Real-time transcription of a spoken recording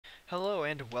Hello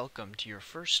and welcome to your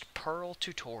first Perl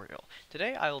tutorial.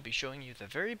 Today I will be showing you the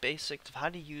very basics of how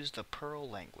to use the Perl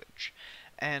language.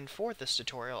 And for this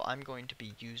tutorial I'm going to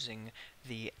be using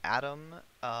the Atom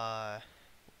IDE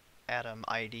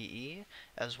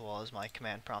as well as my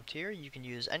command prompt here. You can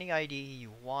use any IDE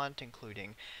you want,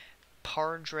 including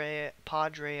Padre,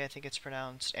 I think it's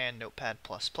pronounced, and Notepad++,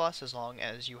 as long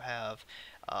as you have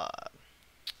uh,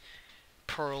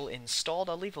 Perl installed.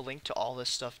 I'll leave a link to all this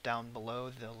stuff down below,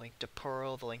 the link to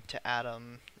Perl, the link to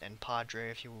Atom, and Padre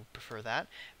if you prefer that.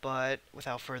 But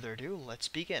without further ado, let's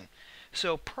begin.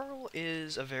 So Perl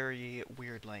is a very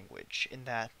weird language in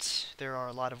that there are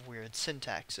a lot of weird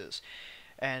syntaxes,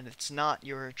 and it's not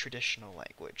your traditional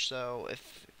language. So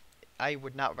if I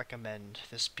would not recommend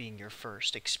this being your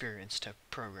first experience to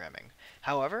programming.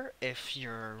 However, if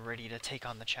you're ready to take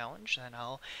on the challenge,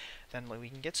 then we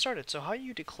can get started. So how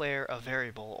you declare a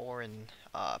variable, or in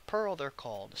Perl they're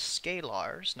called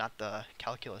scalars, not the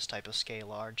calculus type of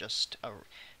scalar,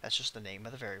 that's just the name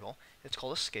of the variable. It's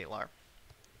called a scalar.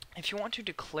 If you want to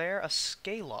declare a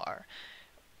scalar,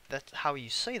 that's how you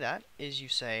say that, is you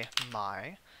say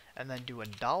my, and then do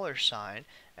a $sign,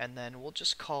 and then we'll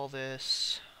just call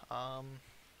this, how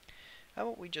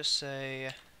about we just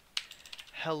say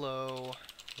hello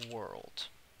world,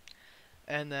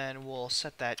 and then we'll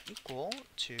set that equal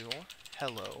to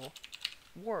hello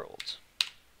world,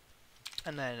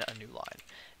 and then a new line.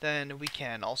 Then we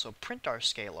can also print our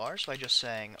scalars by just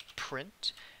saying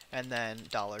print and then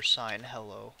 $sign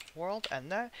hello world, and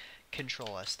that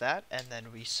control S that, and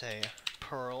then we say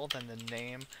Perl, then the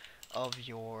name of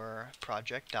your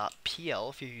project.pl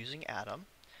if you're using Atom,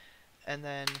 and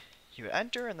then you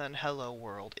enter, and then hello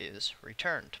world is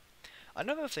returned.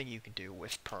 Another thing you can do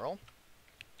with Perl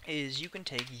is you can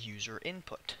take user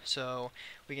input. So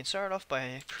we can start off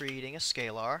by creating a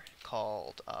scalar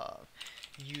called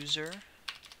user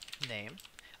name.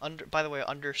 By the way,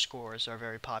 underscores are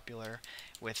very popular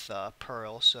with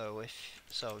Perl, so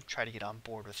try to get on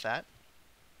board with that.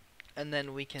 And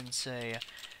then we can say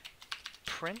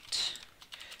print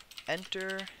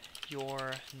enter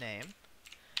your name,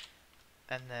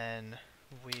 and then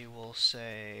we will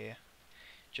say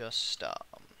just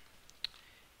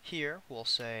here we'll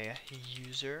say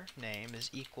user name is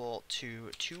equal to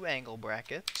 2 angle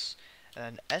brackets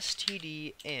and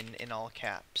std in all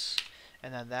caps,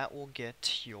 and then that will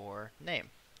get your name.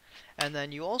 And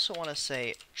then you also want to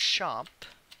say chomp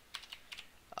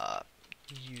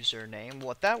username.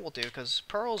 What that will do, because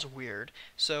Perl's weird,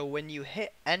 so when you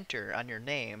hit enter on your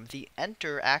name, the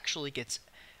enter actually gets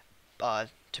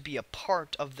to be a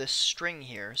part of this string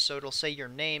here, so it'll say your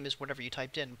name is whatever you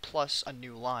typed in plus a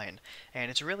new line,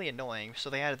 and it's really annoying, so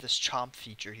they added this chomp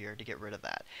feature here to get rid of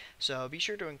that. So be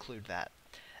sure to include that.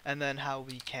 And then how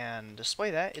we can display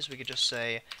that is we could just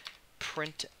say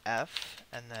printf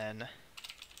and then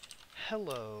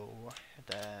hello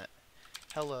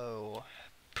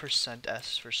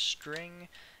 %s for string,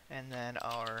 and then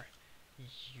our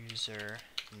user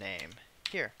name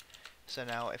here. So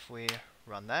now if we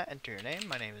run that, enter your name,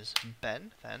 my name is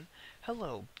Ben, then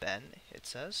hello Ben, it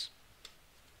says.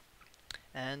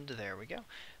 And there we go.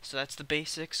 So that's the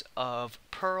basics of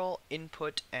Perl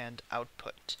input and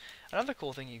output. Another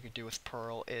cool thing you could do with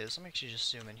Perl is, let me actually just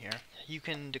zoom in here, you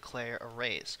can declare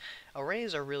arrays.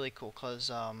 Arrays are really cool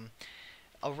because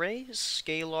arrays,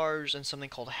 scalars, and something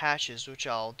called hashes, which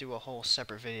I'll do a whole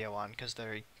separate video on because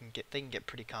they can get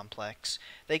pretty complex.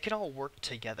 They can all work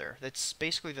together. That's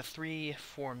basically the 3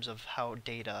 forms of how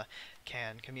data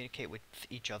can communicate with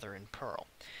each other in Perl.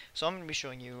 So I'm going to be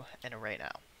showing you an array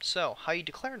now. So how you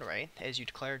declare an array is you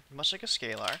declare, much like a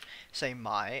scalar, say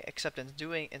my, except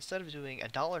instead of doing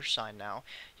a $sign now,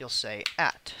 you'll say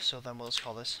at. So then we'll just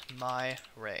call this my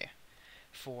array.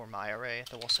 For my array,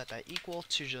 then we'll set that equal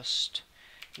to just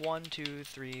 1, 2,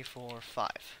 3, 4, 5.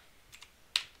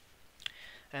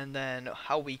 And then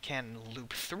how we can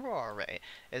loop through our array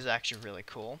is actually really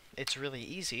cool. It's really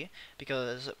easy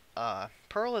because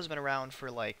Perl has been around for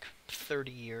like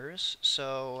 30 years,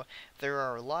 so there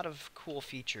are a lot of cool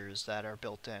features that are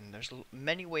built in. There's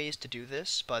many ways to do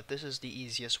this, but this is the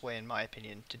easiest way in my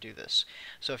opinion to do this.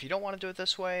 So if you don't want to do it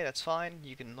this way, that's fine.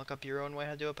 You can look up your own way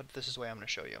how to do it, but this is the way I'm going to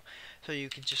show you. So you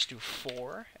can just do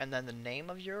for, and then the name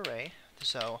of your array,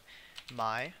 so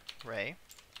my array,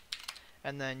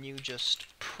 and then you just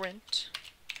print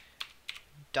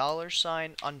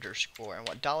 $underscore, and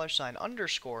what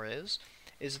 $underscore is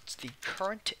is it's the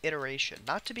current iteration,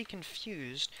 not to be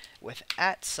confused with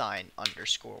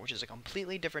 @_, which is a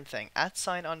completely different thing.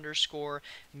 @_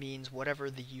 means whatever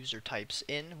the user types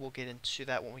in. We'll get into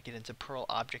that when we get into Perl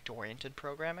object-oriented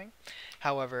programming.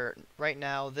 However, right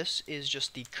now, this is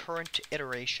just the current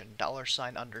iteration.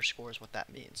 $_ is what that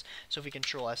means. So if we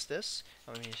Control S this,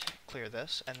 let me clear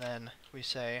this, and then we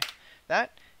say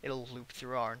that, it'll loop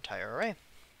through our entire array.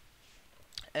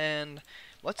 And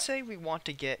let's say we want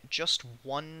to get just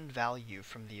one value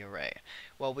from the array.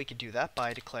 Well, we could do that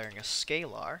by declaring a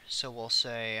scalar. So we'll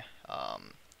say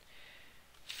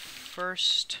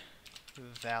first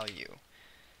value.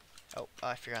 Oh,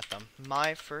 I forgot them.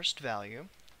 My first value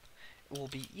will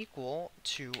be equal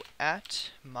to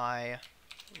 @myArray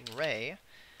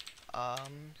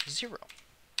 0.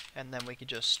 And then we could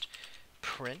just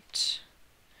print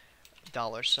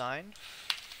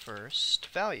 $first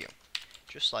value.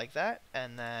 Just like that,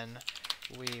 and then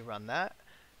we run that,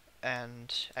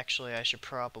 and actually I should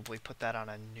probably put that on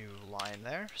a new line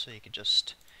there, so you could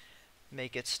just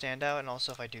make it stand out. And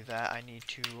also if I do that, I need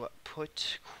to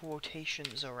put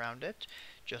quotations around it,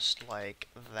 just like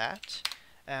that,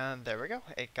 and there we go.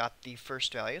 It got the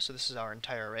first value, so this is our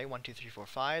entire array, 1, 2, 3, 4,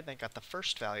 5, then it got the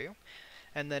first value,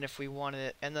 and then if we want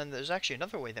it, and then there's actually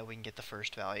another way that we can get the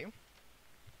first value,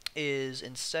 is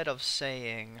instead of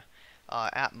saying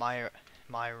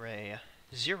 @myArray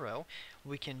 0,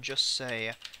 we can just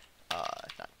say,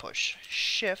 not push,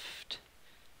 shift,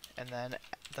 and then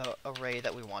the array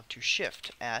that we want to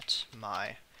shift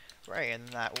 @myArray, and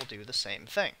that will do the same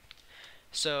thing.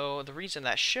 So the reason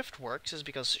that shift works is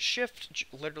because shift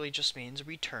literally just means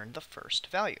return the first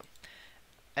value.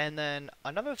 And then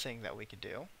another thing that we could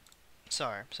do,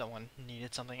 sorry, someone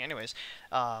needed something. Anyways,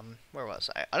 where was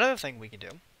I? Another thing we can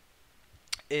do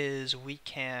is we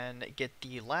can get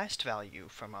the last value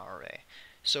from our array.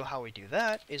 So how we do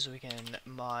that is we can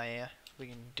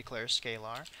declare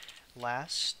scalar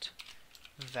last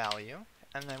value,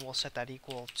 and then we'll set that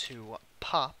equal to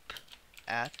pop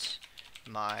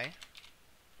 @myArray,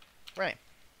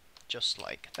 just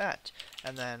like that.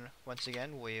 And then once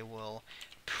again we will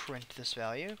print this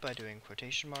value by doing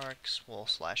quotation marks. We'll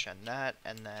 /n that,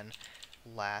 and then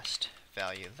last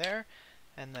value there.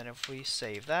 And then if we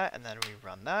save that and then we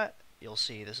run that, you'll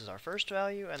see this is our first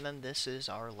value, and then this is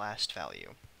our last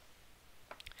value.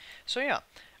 So yeah,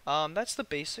 that's the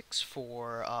basics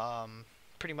for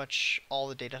pretty much all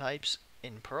the data types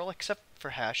in Perl, except for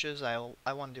hashes. I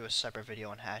want to do a separate video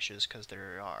on hashes because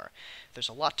there's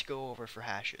a lot to go over for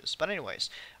hashes. But anyways,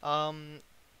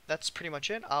 that's pretty much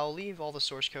it. I'll leave all the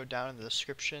source code down in the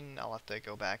description. I'll have to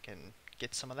go back and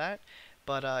get some of that.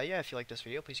 But yeah, if you like this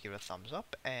video, please give it a thumbs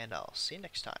up, and I'll see you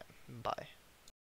next time. Bye.